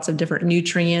take, lots of different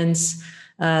nutrients.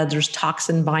 There's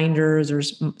toxin binders,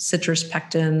 there's citrus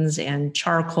pectins and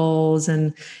charcoals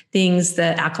and things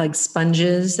that act like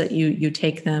sponges that you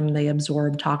take them, they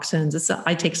absorb toxins.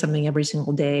 I take something every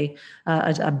single day,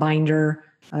 a binder,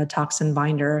 a toxin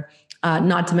binder,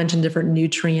 not to mention different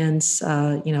nutrients,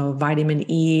 vitamin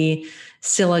E,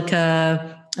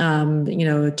 silica,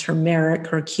 turmeric,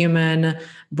 curcumin,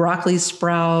 broccoli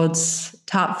sprouts.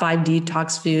 Top 5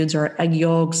 detox foods are egg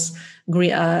yolks,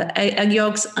 egg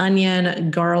yolks,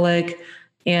 onion, garlic,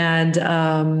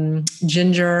 and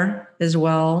ginger as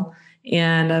well.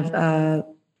 And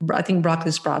I think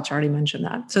broccoli sprouts, I already mentioned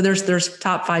that. So there's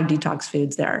top 5 detox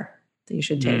foods there that you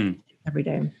should take every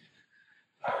day.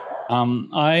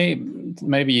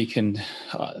 Maybe you can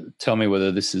tell me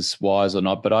whether this is wise or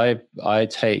not, but I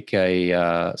take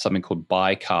a something called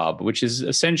bicarb, which is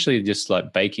essentially just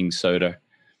like baking soda,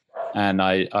 and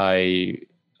I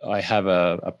have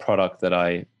a product that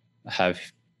I have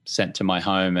sent to my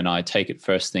home, and I take it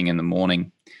first thing in the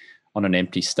morning on an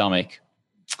empty stomach.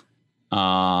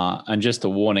 And just a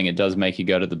warning, it does make you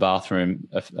go to the bathroom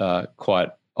quite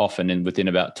often, and within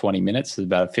about 20 minutes. There's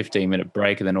about a 15-minute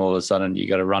break, and then all of a sudden you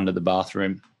got to run to the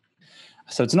bathroom.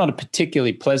 So it's not a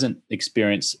particularly pleasant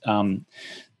experience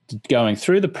going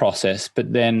through the process,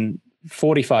 but then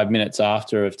 45 minutes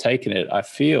after I've taken it, I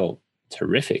feel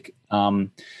terrific.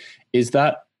 Is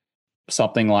that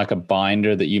something like a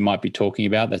binder that you might be talking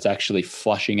about that's actually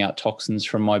flushing out toxins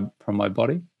from my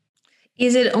body?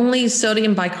 Is it only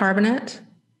sodium bicarbonate,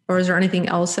 or is there anything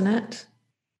else in it?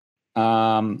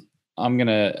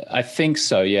 I think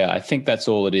so. Yeah, I think that's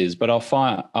all it is, but I'll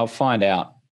find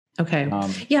out. Okay.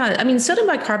 Yeah. I mean, sodium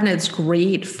bicarbonate is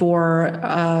great for,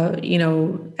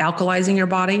 alkalizing your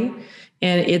body.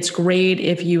 And it's great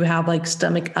if you have like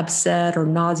stomach upset or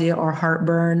nausea or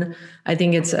heartburn. I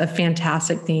think it's a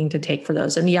fantastic thing to take for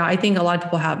those. And yeah, I think a lot of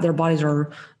people have their bodies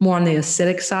are more on the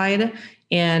acidic side,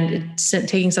 and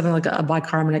taking something like a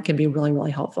bicarbonate can be really, really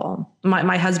helpful.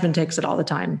 My husband takes it all the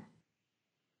time.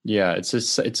 Yeah,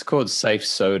 it's called safe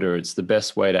soda. It's the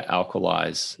best way to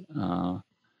alkalize.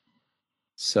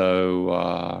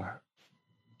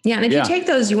 Yeah, and if you take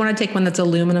those, you want to take one that's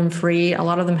aluminum free. A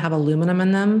lot of them have aluminum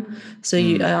in them, so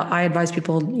I advise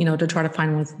people, to try to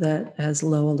find one that has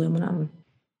low aluminum.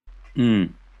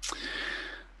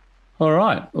 All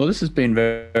right. Well, this has been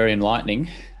very, very enlightening.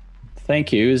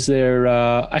 Thank you. Is there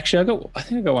actually? I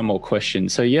think I got one more question.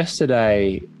 So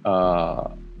yesterday,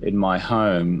 in my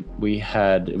home,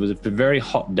 it was a very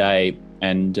hot day,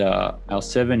 and our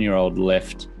 7-year-old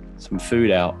left some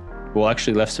food out. Well,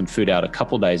 actually left some food out a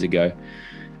couple of days ago.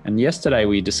 And yesterday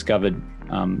we discovered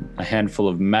a handful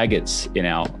of maggots in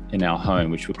our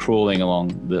home, which were crawling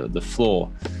along the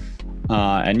floor.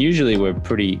 And usually we're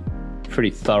pretty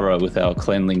thorough with our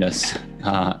cleanliness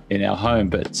in our home,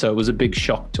 but so it was a big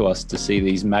shock to us to see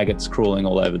these maggots crawling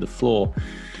all over the floor.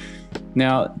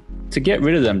 Now, to get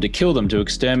rid of them, to kill them, to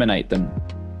exterminate them,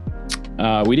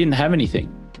 we didn't have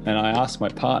anything. And I asked my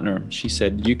partner, she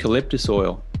said eucalyptus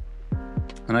oil.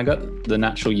 And I got the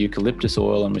natural eucalyptus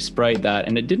oil and we sprayed that,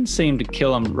 and it didn't seem to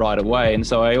kill them right away. And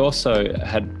so I also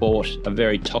had bought a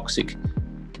very toxic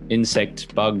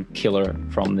insect bug killer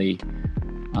from the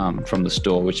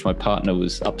store, which my partner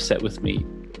was upset with me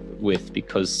with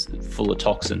because it's full of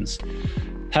toxins.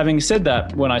 Having said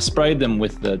that, when I sprayed them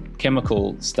with the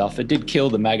chemical stuff, it did kill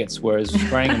the maggots, whereas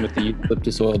spraying them with the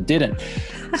eucalyptus oil didn't.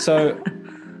 So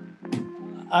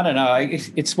I don't know.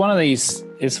 It's one of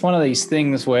these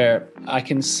things where I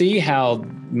can see how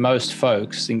most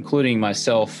folks, including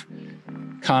myself,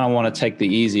 kind of want to take the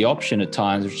easy option at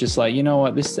times. It's just like, you know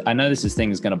what, I know this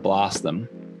thing is going to blast them,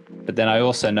 but then I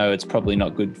also know it's probably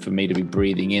not good for me to be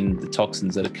breathing in the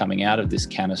toxins that are coming out of this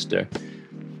canister.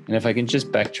 And if I can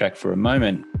just backtrack for a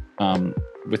moment,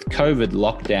 with COVID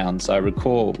lockdowns, I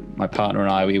recall my partner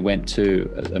and I, we went to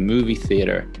a movie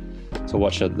theater to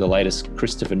watch the latest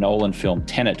Christopher Nolan film,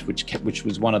 Tenet, which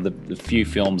was one of the few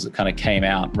films that kind of came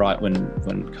out right when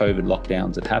COVID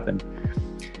lockdowns had happened.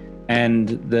 And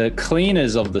the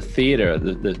cleaners of the theater,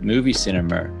 the movie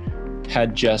cinema,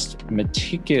 had just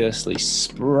meticulously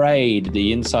sprayed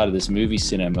the inside of this movie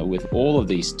cinema with all of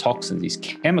these toxins, these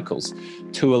chemicals,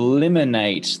 to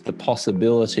eliminate the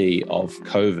possibility of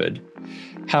COVID.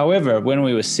 However, when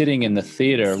we were sitting in the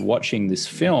theater watching this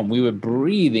film, we were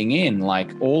breathing in like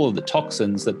all of the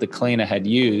toxins that the cleaner had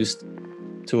used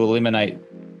to eliminate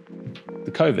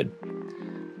the COVID.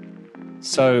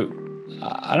 So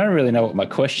I don't really know what my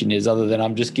question is, other than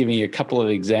I'm just giving you a couple of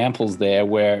examples there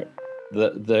where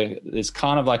there's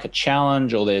kind of like a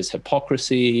challenge, or there's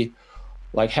hypocrisy.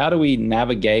 Like, how do we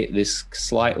navigate this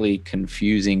slightly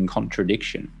confusing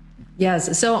contradiction?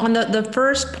 Yes. So on the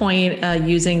first point,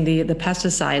 using the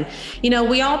pesticide,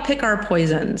 we all pick our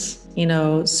poisons,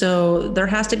 so there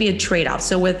has to be a trade-off.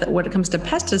 So when it comes to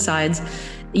pesticides,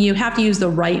 you have to use the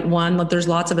right one. Like, there's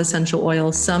lots of essential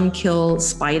oils. Some kill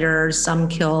spiders, some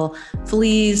kill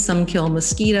fleas, some kill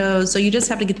mosquitoes. So you just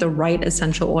have to get the right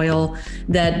essential oil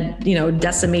that, you know,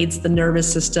 decimates the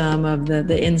nervous system of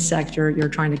the insect you're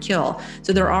trying to kill.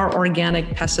 So there are organic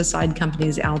pesticide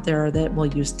companies out there that will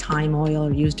use thyme oil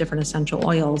or use different essential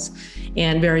oils,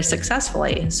 and very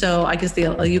successfully. So I guess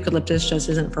the eucalyptus just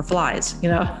isn't for flies, you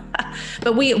know.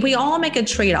 But we all make a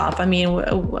trade-off. I mean,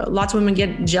 lots of women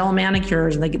get gel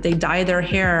manicures and they dye their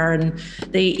hair, and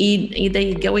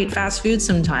they go eat fast food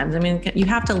sometimes. I mean, you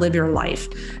have to live your life.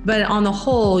 But on the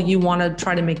whole, you want to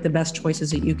try to make the best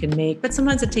choices that you can make. But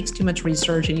sometimes it takes too much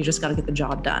research, and you just got to get the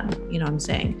job done. You know what I'm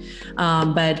saying?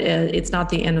 But it's not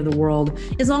the end of the world.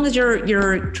 As long as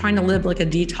you're trying to live like a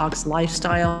detox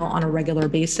lifestyle on a regular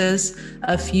basis,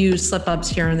 a few slip-ups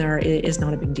here and there is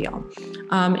not a big deal.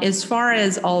 As far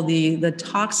as all the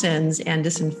toxins and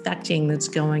disinfecting that's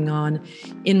going on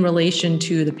in relation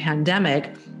to the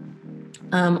pandemic,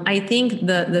 I think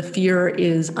the fear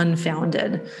is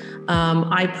unfounded.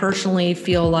 I personally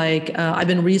feel like I've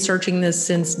been researching this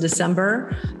since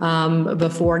December,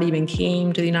 before it even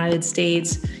came to the United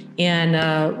States,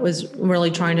 and was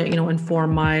really trying to, you know,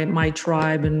 inform my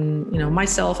tribe and, you know,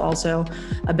 myself also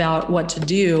about what to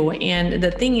do. And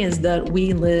the thing is that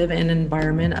we live in an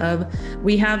environment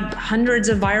we have hundreds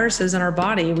of viruses in our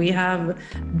body. We have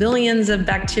billions of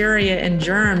bacteria and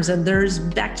germs, and there's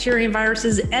bacteria and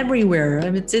viruses everywhere. I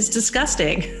mean, it's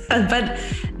disgusting, but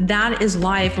that is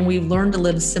life. And we've learned to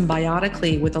live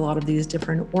symbiotically with a lot of these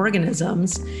different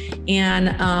organisms,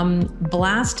 and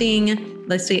blasting,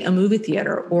 let's say, a movie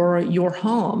theater or your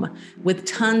home with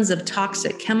tons of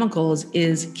toxic chemicals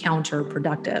is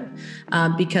counterproductive,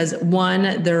 because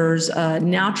one, there's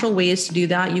natural ways to do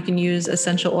that. You can use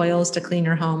essential oils to clean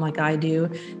your home like I do.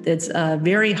 That's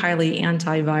very highly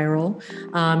antiviral.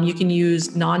 You can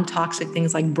use non-toxic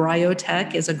things like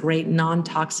Bryotech is a great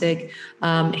non-toxic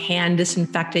hand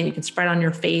disinfectant. You can spread on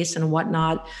your face and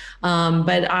whatnot.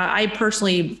 But I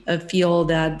personally feel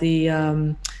that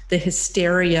the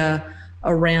hysteria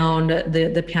around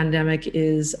the pandemic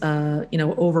is,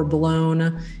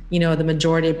 overblown. You know, the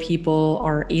majority of people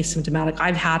are asymptomatic.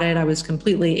 I've had it. I was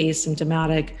completely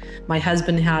asymptomatic. My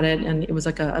husband had it, and it was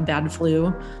like a bad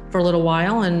flu for a little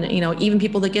while. And, you know, even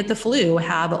people that get the flu can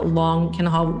have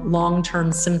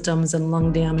long-term symptoms and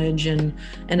lung damage and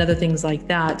other things like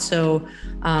that. So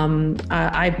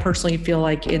I personally feel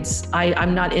like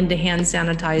I'm not into hand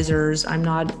sanitizers.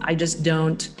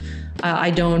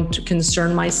 I don't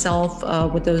concern myself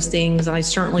with those things. And I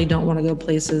certainly don't want to go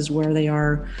places where they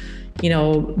are, you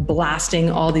know, blasting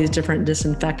all these different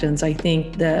disinfectants. I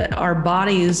think that our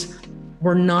bodies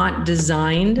were not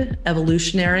designed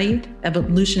evolutionary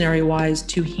wise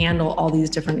to handle all these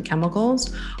different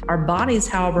chemicals. Our bodies,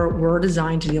 however, were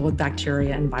designed to deal with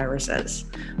bacteria and viruses.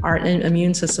 Our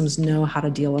immune systems know how to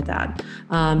deal with that.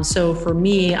 So for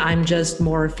me, I'm just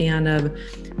more a fan of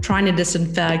trying to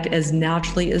disinfect as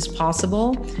naturally as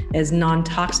possible, as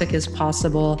non-toxic as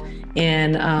possible.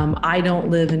 And I don't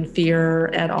live in fear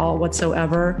at all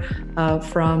whatsoever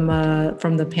from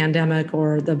the pandemic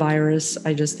or the virus.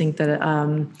 I just think that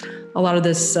a lot of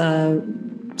this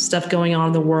stuff going on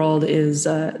in the world has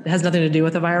nothing to do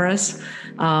with the virus,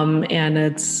 and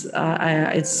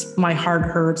it's my heart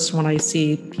hurts when I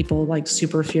see people like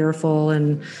super fearful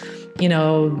and, you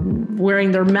know,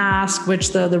 wearing their mask,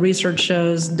 which the research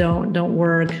shows don't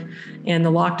work, and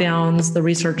the lockdowns, the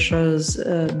research shows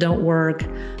don't work.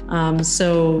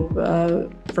 So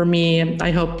for me,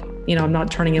 I hope, you know, I'm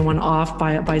not turning anyone off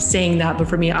by saying that, but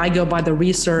for me, I go by the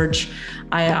research.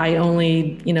 I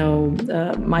only, you know,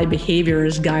 my behavior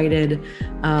is guided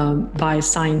by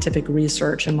scientific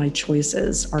research, and my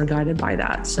choices are guided by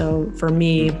that. So for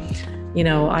me, you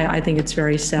know, I think it's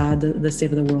very sad, the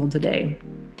state of the world today.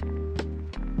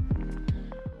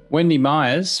 Wendy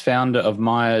Myers, founder of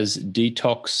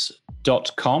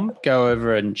MyersDetox.com. Go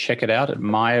over and check it out at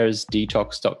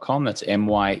MyersDetox.com. That's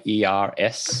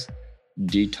MYERS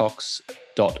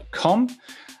detox.com.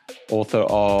 Author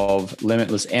of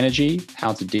Limitless Energy,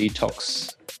 How to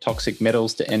Detox Toxic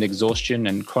Metals to End Exhaustion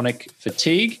and Chronic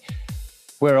Fatigue.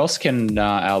 Where else can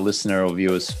our listener or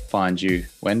viewers find you,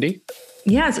 Wendy?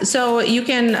 Yes. So you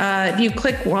can, if you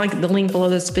click like the link below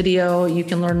this video, you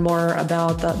can learn more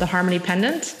about the Harmony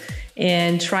Pendant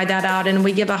and try that out. And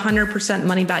we give 100%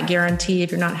 money back guarantee if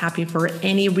you're not happy for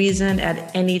any reason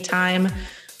at any time.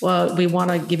 Well, we want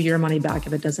to give you your money back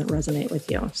if it doesn't resonate with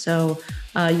you. So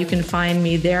you can find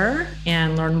me there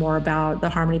and learn more about the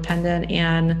Harmony Pendant.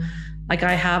 And like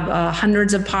I have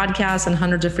hundreds of podcasts and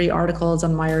hundreds of free articles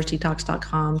on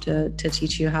MyersDetox.com to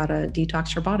teach you how to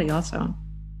detox your body also.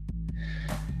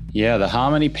 Yeah, the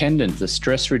Harmony Pendant, the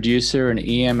stress reducer and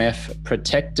EMF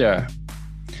protector.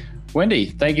 Wendy,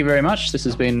 thank you very much. This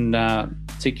has been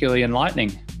particularly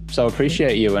enlightening. So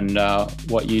appreciate you and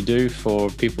what you do for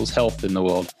people's health in the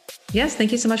world. Yes,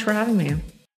 thank you so much for having me.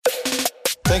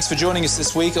 Thanks for joining us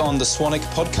this week on the Swannick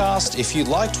Podcast. If you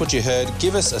liked what you heard,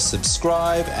 give us a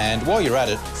subscribe, and while you're at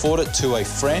it, forward it to a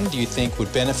friend you think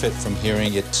would benefit from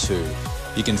hearing it too.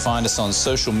 You can find us on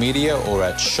social media or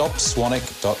at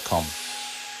shopswannick.com.